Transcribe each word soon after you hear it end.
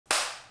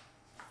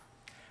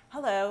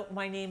Hello,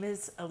 my name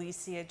is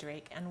Alicia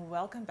Drake, and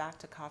welcome back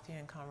to Coffee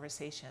and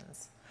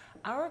Conversations.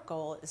 Our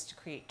goal is to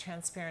create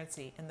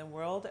transparency in the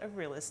world of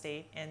real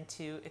estate and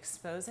to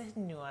expose the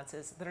hidden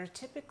nuances that are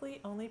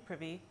typically only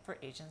privy for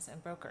agents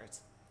and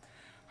brokers.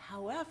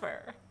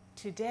 However,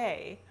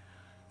 today,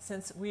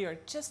 since we are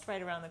just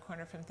right around the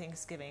corner from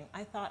Thanksgiving,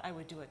 I thought I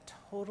would do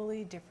a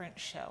totally different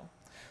show.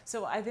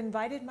 So I've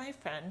invited my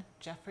friend,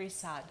 Jeffrey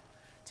Saad,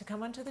 to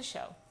come onto the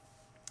show.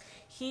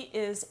 He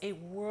is a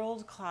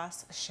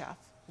world-class chef,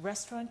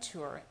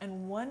 restaurateur,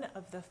 and one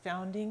of the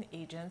founding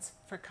agents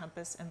for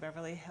Compass in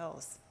Beverly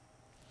Hills.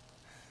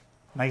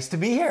 Nice to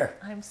be here.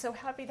 I'm so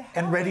happy to have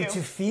and ready you.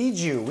 to feed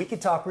you. We could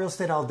talk real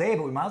estate all day,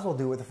 but we might as well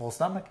do it with a full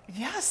stomach.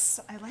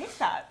 Yes, I like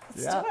that.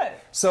 Let's do it.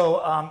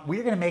 So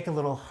we're going to make a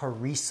little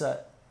harissa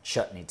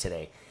chutney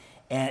today.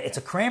 And it's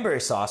a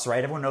cranberry sauce,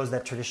 right? Everyone knows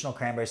that traditional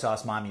cranberry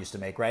sauce mom used to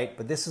make, right?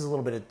 But this is a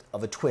little bit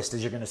of a twist,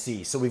 as you're going to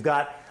see. So we've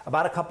got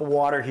about a cup of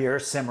water here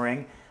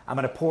simmering. I'm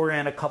going to pour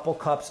in a couple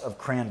cups of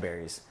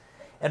cranberries.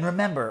 And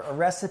remember, a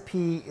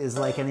recipe is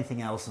like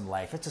anything else in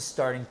life. It's a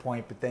starting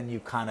point, but then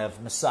you kind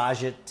of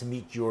massage it to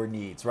meet your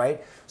needs,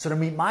 right? So to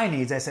meet my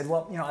needs, I said,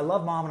 well, you know, I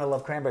love mom and I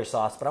love cranberry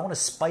sauce, but I want to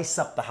spice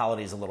up the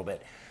holidays a little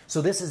bit.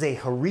 So this is a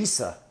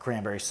harissa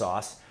cranberry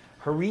sauce.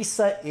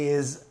 Harissa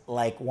is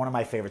like one of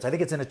my favorites. I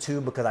think it's in a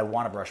tube because I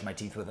want to brush my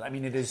teeth with it. I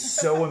mean, it is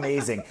so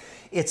amazing.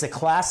 It's a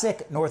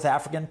classic North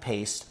African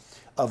paste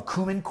of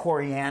cumin,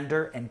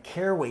 coriander, and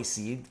caraway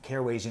seed.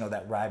 Caraway is, you know,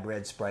 that rye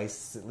bread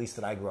spice, at least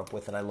that I grew up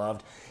with, that I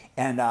loved.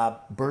 And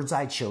bird's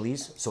eye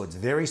chilies, so it's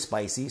very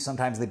spicy.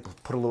 Sometimes they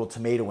put a little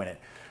tomato in it.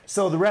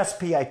 So the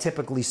recipe, I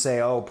typically say,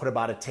 oh, put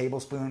about a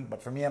tablespoon.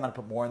 But for me, I'm going to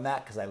put more than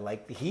that because I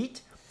like the heat.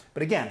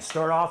 But again,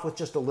 start off with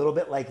just a little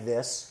bit like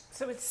this.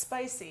 So it's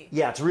spicy.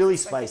 Yeah, it's really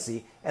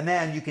spicy. And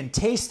then you can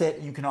taste it,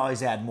 and you can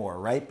always add more,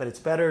 right? But it's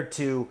better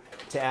to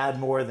add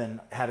more than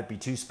have it be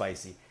too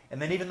spicy.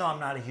 And then even though I'm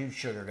not a huge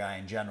sugar guy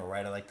in general,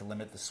 right? I like to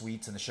limit the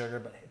sweets and the sugar,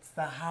 but it's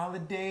the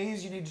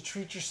holidays. You need to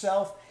treat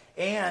yourself.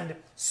 And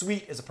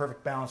sweet is a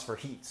perfect balance for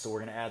heat. So we're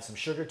going to add some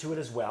sugar to it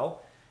as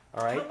well.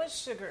 All right. How much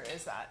sugar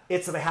is that?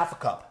 It's about half a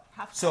cup.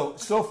 So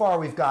far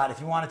we've got, if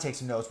you want to take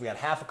some notes, we got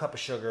half a cup of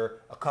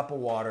sugar, a cup of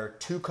water,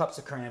 2 cups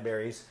of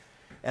cranberries.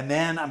 And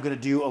then I'm going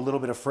to do a little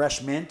bit of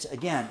fresh mint.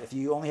 Again, if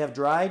you only have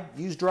dried,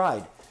 use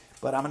dried.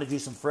 But I'm going to do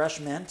some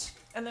fresh mint.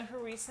 And the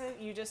harissa,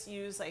 you just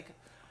use like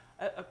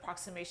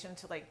approximation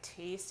to like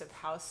taste of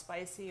how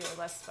spicy or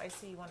less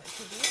spicy you want it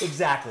to be?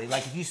 Exactly.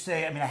 Like if you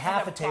say, I mean, a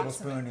half a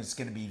tablespoon is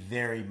going to be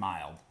very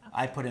mild. Okay.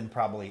 I put in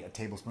probably a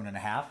tablespoon and a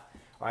half.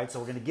 All right, so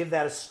we're going to give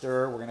that a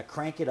stir. We're going to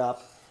crank it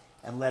up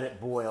and let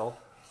it boil.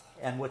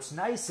 And what's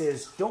nice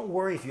is, don't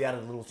worry if you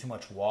added a little too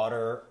much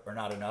water or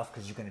not enough,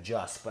 because you can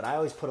adjust. But I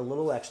always put a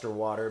little extra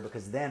water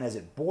because then as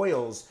it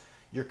boils,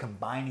 you're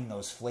combining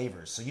those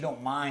flavors. So you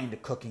don't mind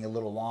cooking a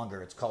little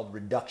longer. It's called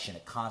reduction.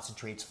 It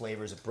concentrates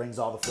flavors. It brings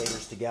all the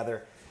flavors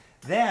together.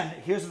 Then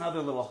here's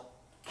another little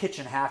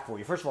kitchen hack for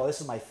you. First of all,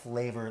 this is my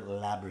flavor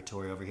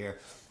laboratory over here.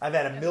 I've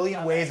had a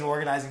million ways of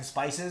organizing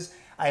spices.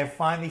 I have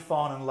finally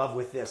fallen in love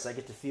with this. I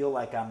get to feel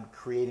like I'm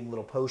creating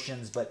little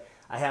potions, but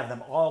I have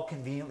them all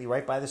conveniently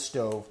right by the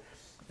stove.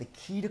 The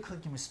key to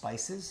cooking with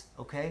spices,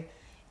 okay,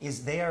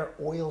 is they are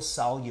oil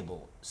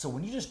soluble. So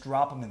when you just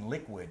drop them in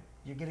liquid,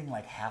 you're getting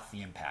like half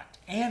the impact.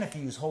 And if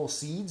you use whole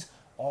seeds,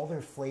 all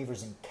their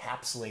flavors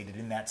encapsulated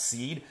in that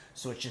seed,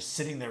 so it's just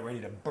sitting there ready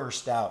to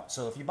burst out.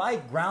 So if you buy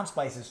ground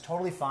spices,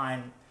 totally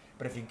fine,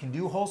 but if you can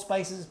do whole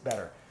spices,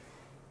 better.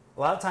 A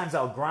lot of times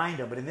I'll grind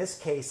them, but in this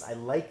case, I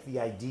like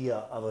the idea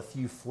of a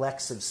few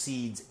flecks of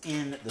seeds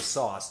in the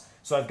sauce.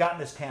 So I've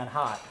gotten this pan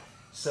hot.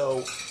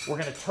 So we're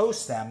going to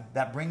toast them.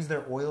 That brings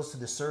their oils to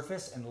the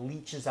surface and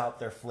leaches out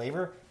their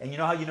flavor. And you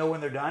know how you know when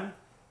they're done?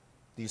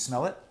 Do you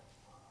smell it?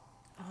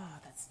 Oh,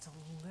 that's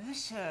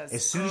delicious.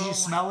 As soon as you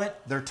smell it,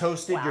 they're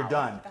toasted, wow, you're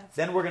done.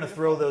 Then we're going to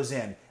throw those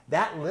in.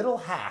 That little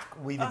hack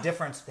will be the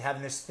difference to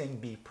having this thing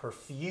be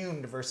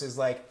perfumed versus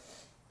like,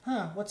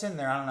 what's in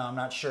there? I don't know, I'm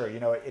not sure.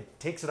 You know, it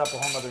takes it up a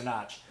whole other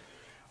notch.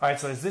 All right,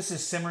 so as this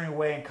is simmering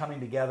away and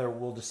coming together,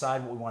 we'll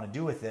decide what we want to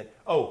do with it.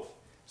 Oh,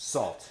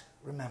 salt.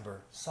 Remember,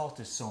 salt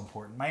is so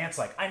important. My aunt's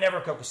like, I never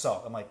cook with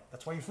salt. I'm like,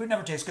 that's why your food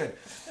never tastes good.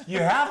 You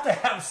have to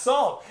have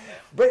salt.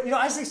 But, you know,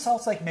 I say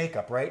salt's like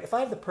makeup, right? If I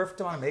have the perfect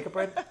amount of makeup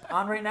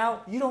on right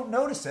now, you don't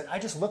notice it. I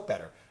just look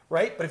better,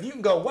 right? But if you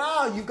can go,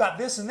 wow, you've got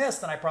this and this,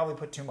 then I probably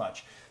put too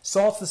much.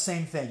 Salt's the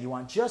same thing. You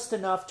want just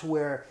enough to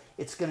where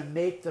it's going to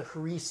make the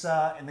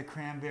harissa and the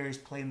cranberries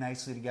play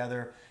nicely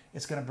together.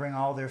 It's going to bring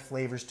all their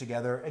flavors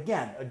together.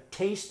 Again, a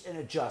taste and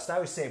adjust. I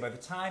always say by the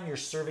time you're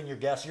serving your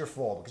guests, you're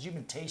full because you've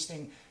been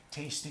tasting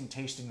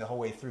the whole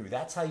way through.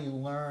 That's how you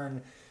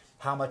learn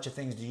how much of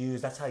things to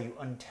use. That's how you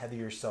untether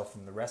yourself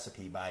from the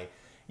recipe by,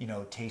 you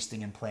know,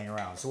 tasting and playing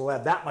around. So we'll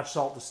add that much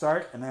salt to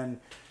start, and then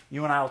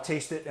you and I will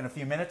taste it in a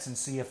few minutes and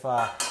see if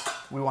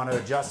we want to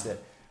adjust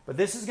it. But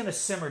this is going to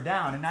simmer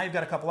down, and now you've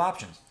got a couple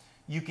options.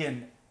 You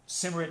can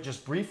simmer it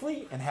just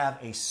briefly and have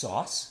a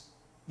sauce.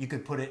 You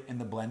could put it in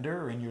the blender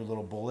or in your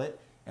little bullet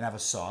and have a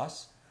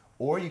sauce.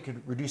 Or you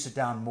could reduce it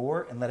down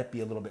more and let it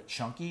be a little bit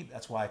chunky.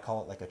 That's why I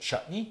call it like a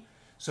chutney.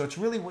 So it's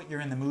really what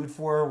you're in the mood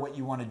for, what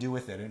you want to do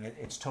with it, and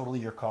it's totally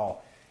your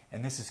call.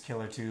 And this is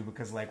killer too,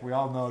 because like we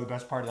all know the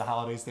best part of the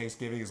holidays,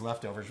 Thanksgiving, is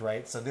leftovers,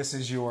 right? So this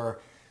is your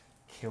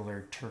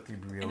killer turkey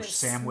brioche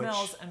sandwich. It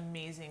smells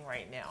amazing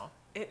right now.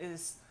 It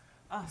is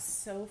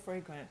so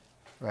fragrant.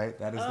 Right,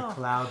 that is the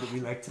cloud that we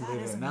like to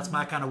live in. That's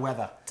my kind of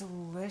weather.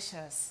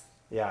 Delicious.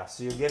 Yeah,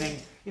 so you're getting,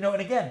 and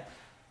again,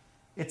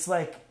 it's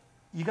like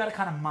you got to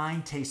kind of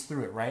mind taste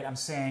through it, right? I'm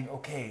saying,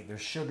 okay,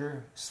 there's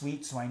sugar,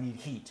 sweet, so I need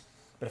heat.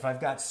 But if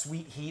I've got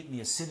sweet heat and the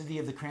acidity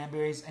of the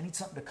cranberries, I need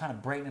something to kind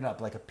of brighten it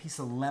up, like a piece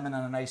of lemon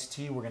on an iced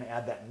tea. We're going to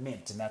add that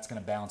mint, and that's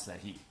going to balance that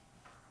heat.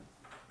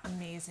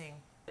 Amazing.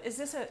 Is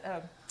this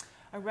a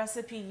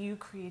recipe you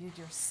created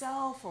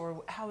yourself,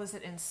 or how was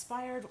it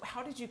inspired?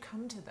 How did you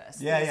come to this?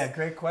 Yeah,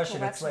 great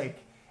question. It's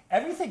like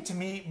everything to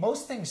me,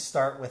 most things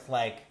start with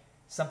like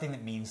something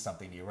that means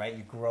something to you, right?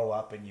 You grow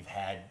up and you've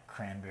had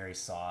cranberry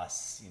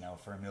sauce,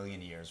 for a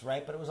million years,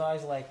 right? But it was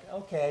always like,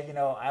 okay,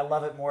 I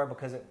love it more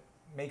because it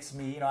makes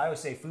me, I always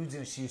say food's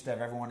an excuse to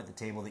have everyone at the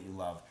table that you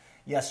love.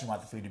 Yes, you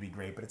want the food to be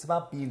great, but it's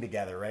about being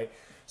together, right?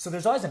 So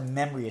there's always a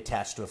memory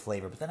attached to a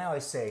flavor. But then I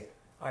always say,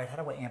 all right, how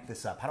do I amp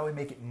this up? How do I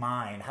make it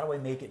mine? How do I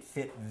make it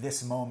fit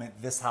this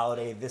moment, this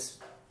holiday, this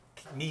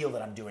meal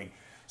that I'm doing?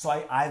 So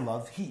I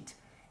love heat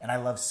and I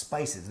love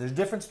spices. There's a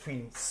difference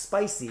between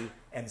spicy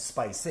and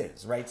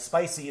spices, right?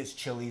 Spicy is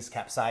chilies,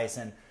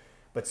 capsaicin,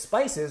 but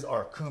spices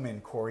are cumin,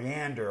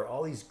 coriander,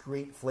 all these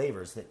great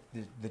flavors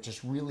that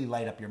just really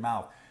light up your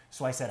mouth.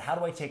 So I said, how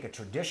do I take a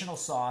traditional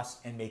sauce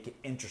and make it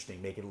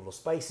interesting, make it a little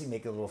spicy,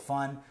 make it a little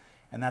fun?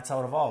 And that's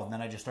how it evolved. And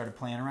then I just started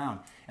playing around.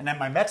 And at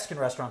my Mexican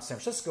restaurant in San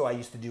Francisco, I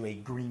used to do a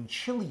green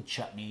chili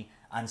chutney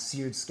on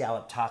seared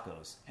scallop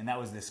tacos. And that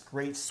was this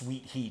great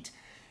sweet heat.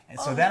 And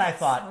so then I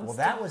thought, well,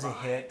 that was a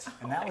hit,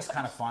 and that was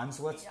kind of fun.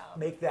 So let's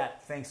make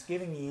that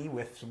Thanksgiving-y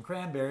with some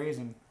cranberries,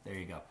 and there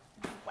you go.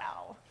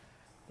 Wow.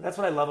 That's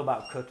what I love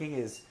about cooking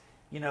is,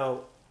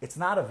 it's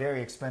not a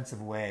very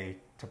expensive way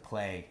to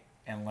play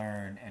and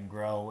learn and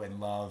grow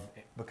and love,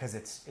 because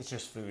it's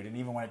just food. And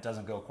even when it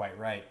doesn't go quite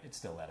right, it's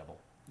still edible.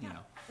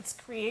 It's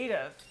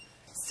creative.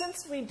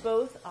 Since we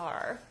both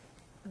are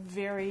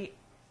very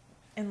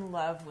in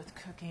love with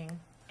cooking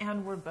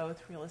and we're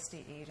both real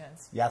estate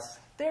agents, yes,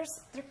 they're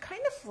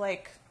kind of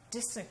like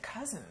distant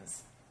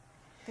cousins.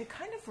 They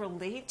kind of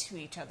relate to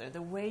each other.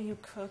 The way you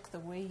cook, the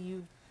way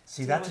you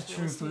see, that's a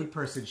true food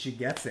person. She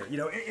gets it.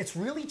 It's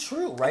really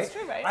true, right? It's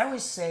true, right? I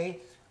always say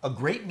a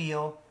great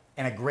meal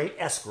and a great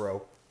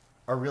escrow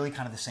are really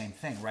kind of the same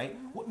thing, right?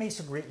 Mm-hmm. What makes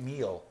a great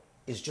meal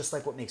is just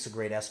like what makes a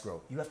great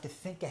escrow. You have to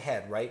think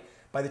ahead, right?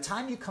 By the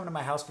time you come to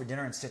my house for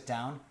dinner and sit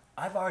down,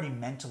 I've already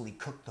mentally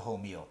cooked the whole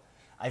meal.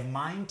 I've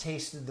mind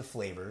tasted the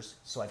flavors,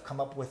 so I've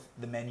come up with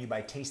the menu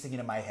by tasting it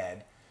in my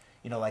head,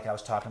 like I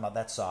was talking about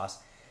that sauce.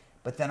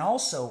 But then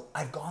also,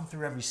 I've gone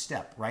through every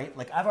step, right?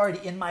 Like I've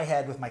already, in my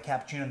head with my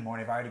cappuccino in the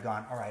morning, I've already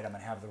gone, all right, I'm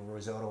going to have the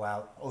risotto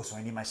out. Oh, so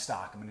I need my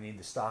stock. I'm going to need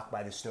the stock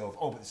by the stove.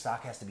 Oh, but the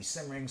stock has to be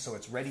simmering, so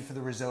it's ready for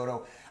the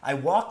risotto. I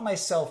walk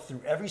myself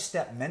through every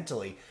step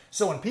mentally.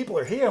 So when people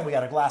are here and we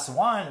got a glass of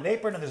wine, an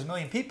apron, and there's a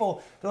million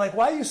people, they're like,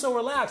 why are you so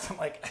relaxed? I'm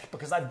like,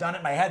 because I've done it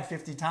in my head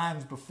 50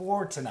 times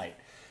before tonight.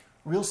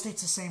 Real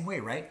estate's the same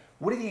way, right?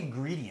 What are the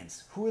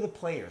ingredients? Who are the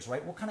players,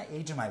 right? What kind of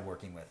age am I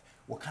working with?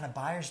 What kind of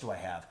buyers do I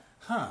have?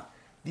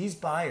 These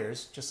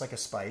buyers, just like a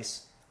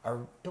spice,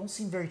 don't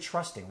seem very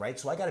trusting, right?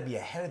 So I got to be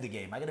ahead of the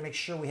game. I got to make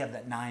sure we have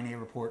that 9A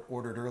report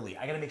ordered early.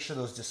 I got to make sure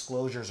those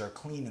disclosures are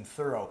clean and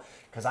thorough,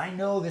 because I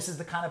know this is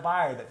the kind of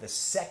buyer that the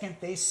second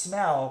they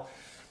smell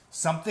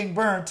something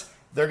burnt,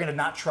 they're going to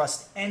not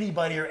trust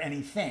anybody or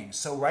anything.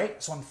 So,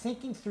 right? So I'm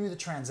thinking through the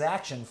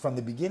transaction from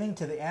the beginning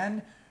to the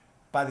end.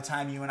 By the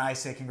time you and I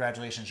say,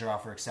 congratulations, your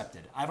offer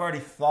accepted, I've already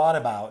thought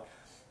about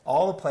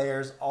all the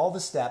players, all the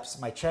steps,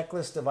 my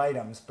checklist of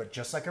items, but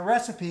just like a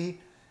recipe,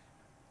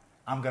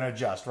 I'm going to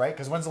adjust, right?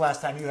 Because when's the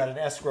last time you had an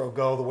escrow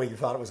go the way you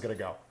thought it was going to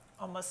go?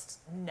 Almost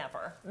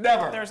never.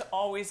 Never. There's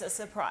always a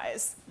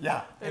surprise.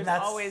 Yeah. There's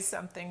always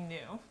something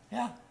new.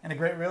 Yeah. And a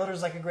great realtor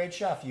is like a great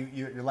chef.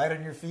 You're light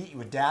on your feet.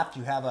 You adapt.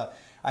 You have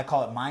I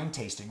call it mind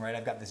tasting, right?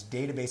 I've got this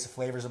database of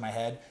flavors in my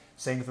head.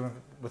 Same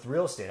with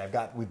real estate.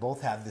 We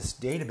both have this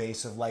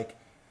database of like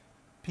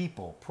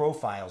people,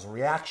 profiles,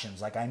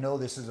 reactions. Like I know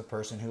this is a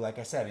person who, like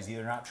I said, is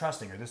either not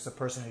trusting, or this is a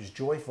person who's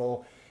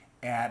joyful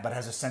but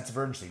has a sense of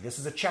urgency. This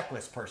is a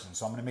checklist person,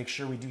 so I'm going to make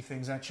sure we do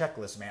things in a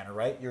checklist manner,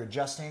 right? You're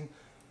adjusting.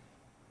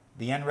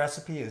 The end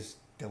recipe is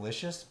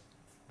delicious.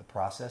 The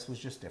process was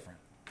just different.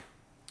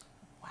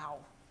 Wow,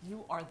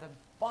 you are the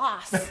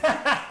boss.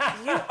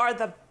 You are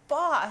the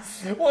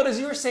boss. Well, as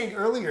you were saying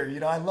earlier,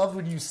 I love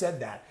when you said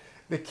that.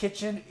 The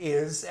kitchen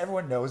is,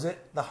 everyone knows it,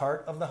 the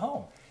heart of the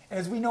home. And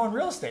as we know in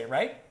real estate,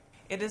 right?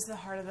 It is the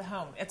heart of the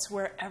home. It's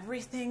where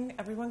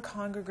everyone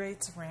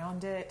congregates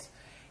around it.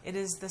 It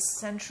is the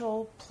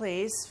central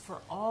place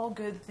for all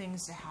good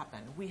things to happen.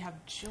 We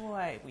have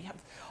joy. We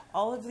have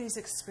all of these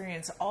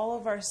experiences. All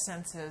of our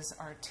senses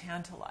are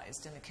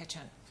tantalized in the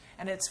kitchen.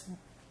 And it's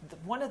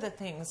one of the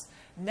things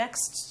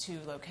next to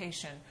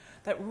location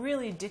that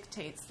really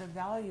dictates the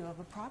value of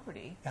a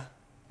property. Yeah.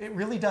 It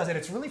really does. And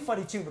it's really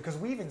funny, too, because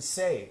we even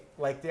say,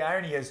 like, the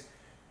irony is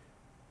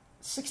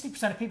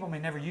 60% of people may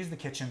never use the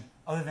kitchen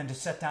other than to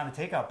set down a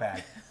takeout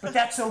bag. But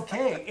that's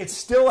okay. It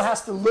still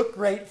has to look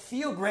great,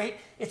 feel great.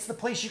 It's the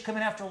place you come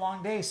in after a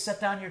long day, set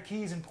down your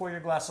keys, and pour your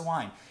glass of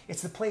wine.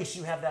 It's the place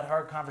you have that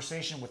hard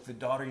conversation with the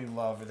daughter you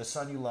love or the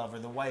son you love or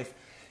the wife.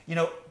 You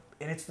know,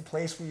 and it's the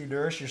place where you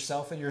nourish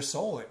yourself and your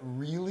soul. It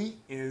really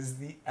is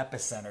the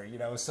epicenter, you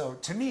know. So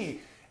to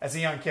me, as a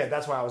young kid,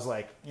 that's why I was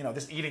like, you know,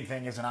 this eating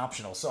thing isn't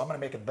optional. So I'm going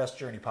to make it the best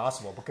journey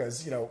possible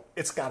because, you know,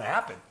 it's got to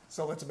happen.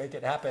 So let's make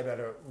it happen at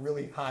a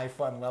really high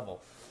fun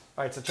level.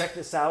 All right, so check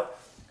this out.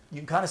 You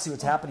can kind of see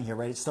what's happening here,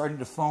 right? It's starting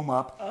to foam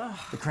up. Ugh.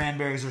 The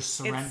cranberries are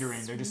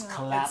surrendering. They're just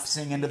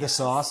collapsing into the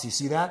sauce. You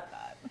see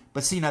that?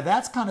 But see, now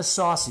that's kind of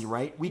saucy,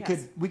 right? We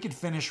could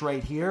finish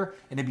right here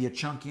and it'd be a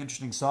chunky,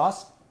 interesting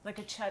sauce. Like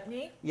a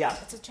chutney? Yeah.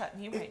 It's a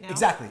chutney right now.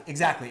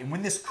 Exactly. And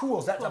when this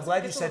cools, I'm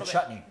glad you said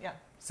chutney. Yeah.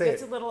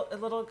 It's a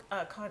little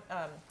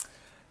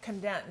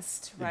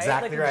condensed, right?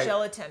 Exactly like a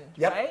gelatin,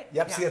 right?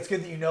 Yep. Yeah. See, it's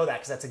good that you know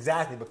that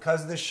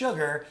because of the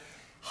sugar.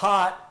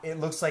 Hot, it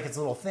looks like it's a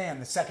little thin.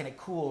 The second it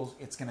cools,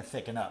 it's going to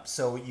thicken up.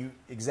 So you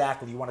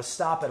want to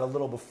stop it a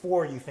little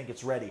before you think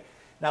it's ready.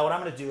 Now, what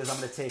I'm going to do is I'm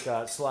going to take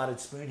a slotted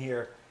spoon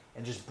here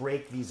and just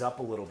break these up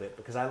a little bit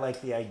because I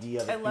like the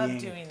idea of it being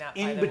doing that,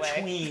 in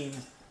between.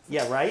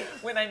 Yeah, right?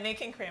 When I'm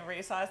making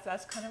cranberry sauce,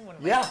 that's kind of one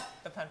of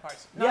the fun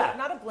parts.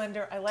 Not a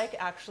blender. I like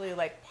actually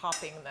like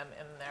popping them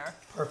in there.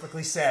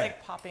 Perfectly said.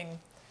 Like popping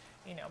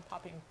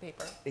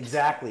paper.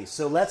 Exactly.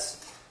 So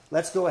let's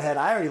go ahead.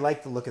 I already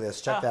like the look of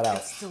this. Check that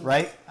out.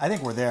 Right? I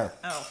think we're there.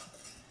 Oh.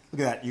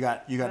 Look at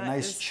that. You got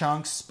nice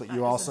chunks, but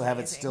you also have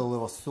it still a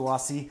little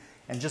saucy.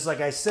 And just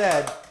like I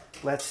said,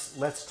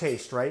 let's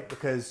taste, right?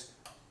 Because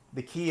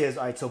the key is,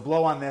 all right, so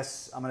blow on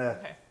this. I'm going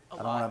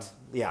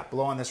to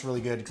blow on this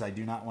really good because I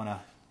do not want to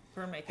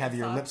have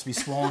your lips be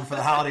swollen for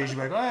the holidays.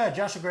 You'll be like, oh yeah,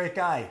 Josh's a great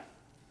guy.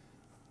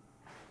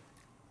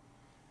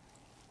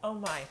 Oh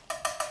my.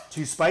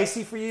 Too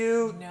spicy for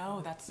you?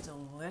 No, that's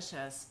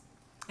delicious.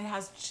 It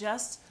has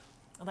just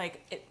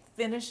like, it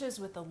finishes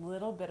with a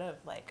little bit of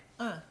like,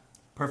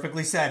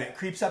 Perfectly said. It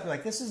creeps up. You're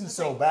like, this isn't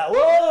so bad.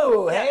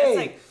 Whoa, yeah, hey. It's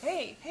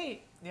like,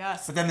 hey,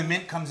 yes. But then the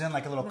mint comes in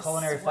like a little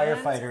culinary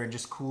firefighter and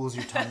just cools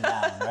your tongue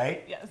down,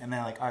 right? Yes. And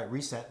then like, all right,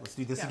 reset. Let's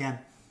do this again.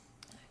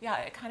 Yeah,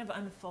 it kind of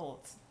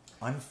unfolds.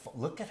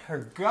 Look at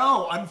her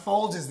go.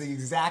 Unfolds is the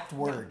exact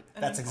word.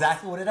 Yeah, that's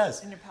exactly what it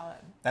does. In your palate.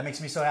 That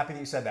makes me so happy that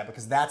you said that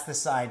because that's the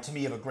sign to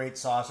me of a great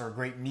sauce or a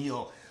great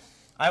meal.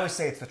 I always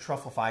say it's the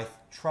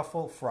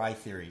truffle fry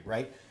theory,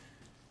 right?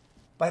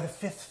 By the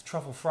fifth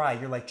truffle fry,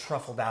 you're like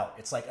truffled out.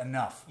 It's like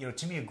enough. You know,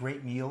 to me, a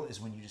great meal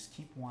is when you just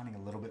keep wanting a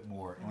little bit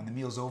more. And when the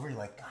meal's over, you're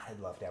like, God, I'd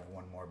love to have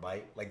one more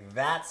bite. Like,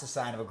 that's the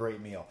sign of a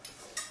great meal.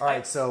 All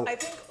right, so... I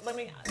think,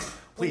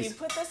 when you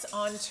put this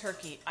on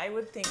turkey, I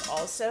would think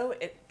also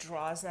it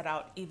draws that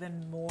out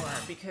even more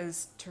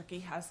because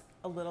turkey has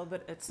a little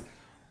bit, it's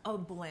a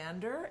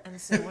blander.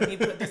 And so when you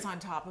put this on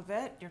top of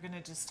it, you're going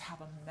to just have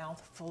a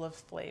mouthful of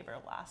flavor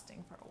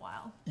lasting for a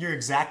while. You're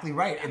exactly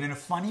right. And in a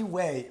funny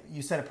way,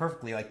 you said it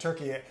perfectly. Like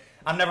turkey,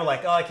 I'm never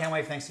like, oh, I can't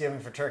wait for Thanksgiving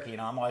for turkey. You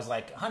know, I'm always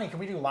like, honey, can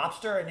we do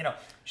lobster? And, you know,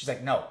 she's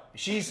like, no.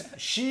 She's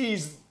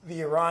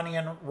the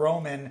Iranian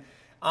Roman.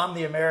 I'm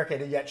the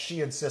American, and yet she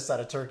insists on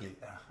a turkey.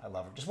 Ugh, I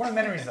love her. Just one of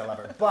the many reasons I love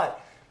her.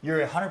 But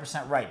you're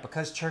 100% right.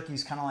 Because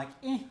turkey's kind of like,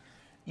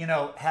 you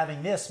know,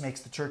 having this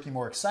makes the turkey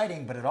more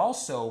exciting, but it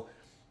also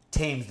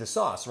tames the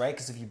sauce, right?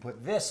 Because if you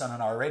put this on an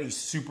already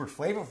super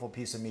flavorful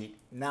piece of meat,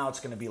 now it's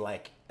going to be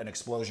like an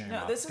explosion in your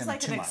mouth. No, this is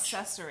like an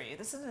accessory.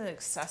 This is an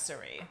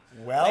accessory.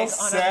 Well like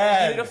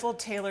said. On a beautiful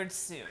tailored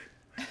suit.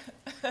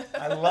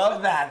 I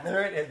love that. I'm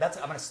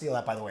going to steal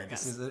that, by the way.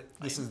 This is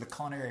the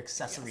culinary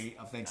accessory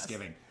of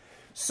Thanksgiving. Yes.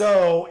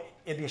 So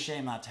it'd be a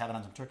shame not to have it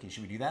on some turkey.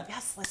 Should we do that?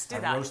 Yes, let's do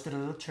that. I roasted a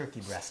little turkey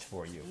breast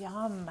for you.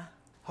 Yum.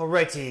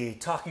 Alrighty,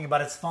 talking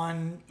about it's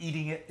fun,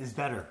 eating it is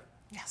better.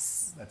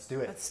 Yes. Let's do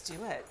it. Let's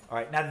do it. All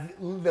right, now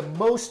the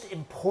most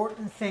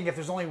important thing, if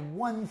there's only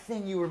one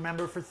thing you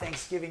remember for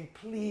Thanksgiving,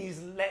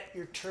 please let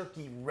your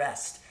turkey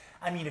rest.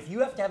 I mean, if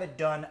you have to have it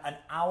done an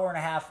hour and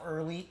a half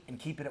early and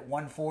keep it at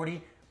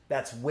 140,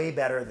 that's way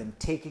better than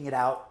taking it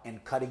out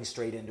and cutting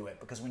straight into it.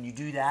 Because when you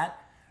do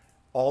that,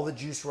 all the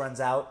juice runs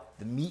out,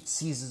 the meat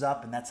seizes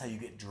up, and that's how you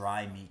get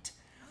dry meat.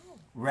 Oh.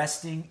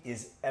 Resting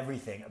is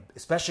everything,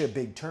 especially a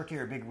big turkey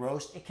or a big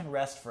roast. It can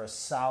rest for a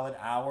solid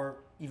hour,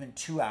 even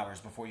 2 hours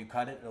before you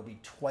cut it. It'll be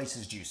twice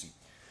as juicy.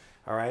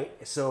 All right,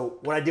 so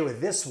what I did with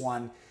this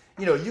one,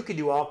 you know, you can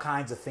do all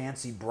kinds of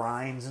fancy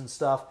brines and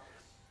stuff.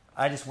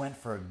 I just went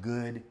for a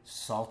good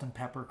salt and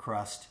pepper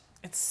crust.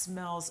 It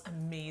smells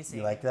amazing.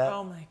 You like that?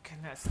 Oh my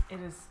goodness, it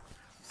is,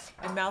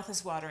 my mouth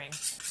is watering.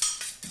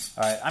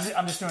 All right,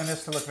 I'm just doing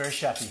this to look very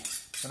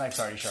chefy. The knife's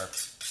already sharp.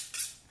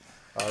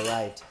 All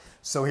right,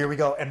 so here we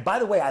go. And by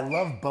the way, I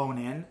love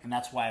bone-in, and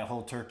that's why a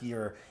whole turkey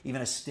or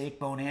even a steak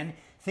bone-in.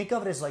 Think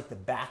of it as like the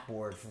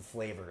backboard for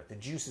flavor. The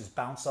juices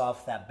bounce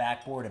off that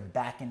backboard and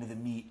back into the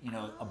meat. You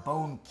know, a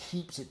bone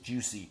keeps it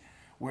juicy,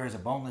 whereas a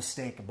boneless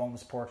steak, a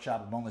boneless pork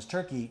chop, a boneless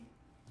turkey,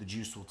 the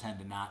juice will tend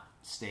to not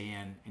stay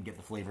in and get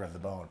the flavor of the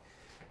bone.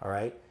 All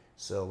right.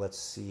 So let's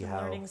see I'm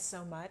how. learning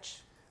so much.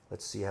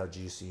 Let's see how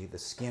juicy. The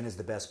skin is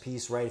the best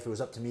piece, right? If it was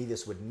up to me,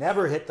 this would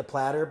never hit the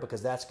platter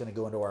because that's going to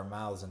go into our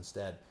mouths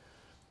instead.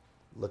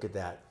 Look at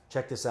that.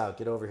 Check this out.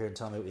 Get over here and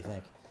tell me what you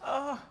think.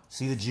 Oh,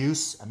 See the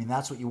juice? I mean,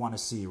 that's what you want to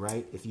see,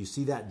 right? If you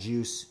see that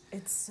juice,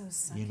 it's so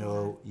succulent. you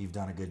know you've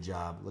done a good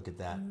job. Look at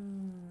that.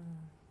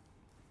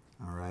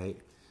 All right.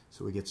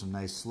 So we get some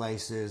nice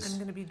slices. I'm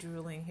going to be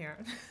drooling here.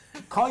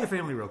 Call your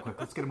family real quick.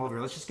 Let's get them over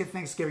here. Let's just get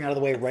Thanksgiving out of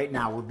the way right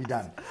now. We'll be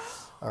done.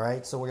 All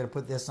right. So we're going to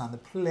put this on the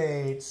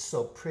plate.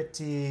 So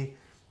pretty.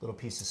 Little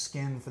piece of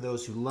skin for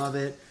those who love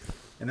it.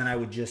 And then I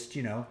would just,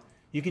 you know,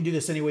 you can do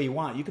this any way you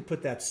want. You could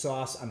put that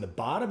sauce on the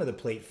bottom of the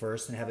plate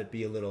first and have it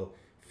be a little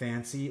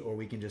fancy, or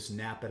we can just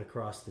nap it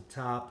across the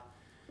top,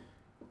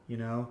 you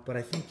know. But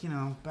I think, you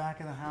know, back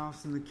of the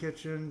house in the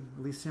kitchen,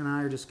 Lisa and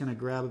I are just going to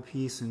grab a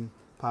piece and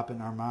pop it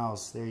in our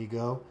mouths. There you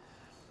go.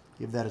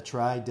 Give that a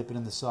try. Dip it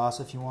in the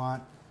sauce if you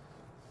want.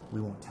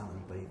 We won't tell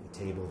anybody at the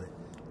table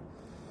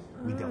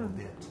that we double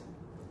dipped.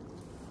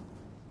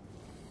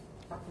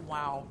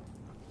 Wow.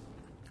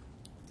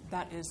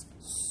 That is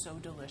so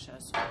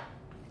delicious.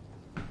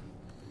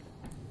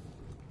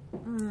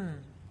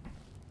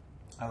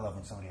 I love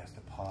when somebody has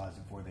to pause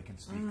before they can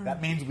speak.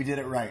 That means we did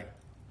it right.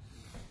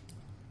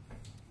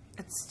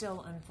 It's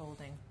still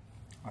unfolding.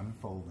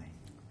 Unfolding.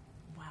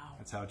 Wow.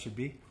 That's how it should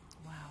be.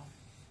 Wow.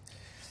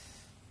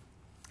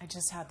 I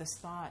just had this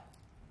thought.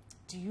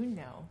 Do you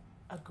know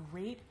a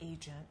great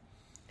agent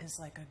is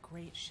like a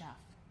great chef?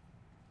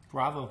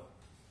 Bravo.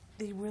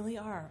 They really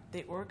are.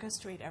 They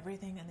orchestrate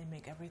everything and they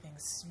make everything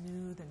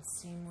smooth and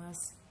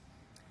seamless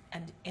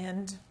and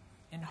end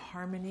in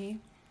harmony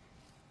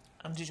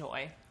and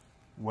joy.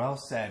 Well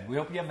said. We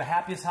hope you have the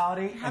happiest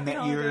holiday and that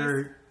holidays.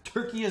 your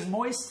turkey is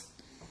moist.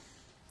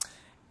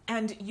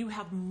 And you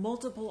have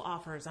multiple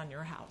offers on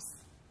your house.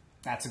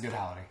 That's a good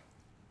holiday.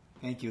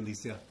 Thank you,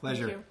 Alicia.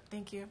 Pleasure.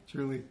 Thank you.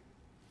 Truly.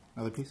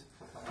 Another piece?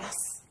 Yes.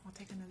 I'll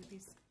take another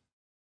piece.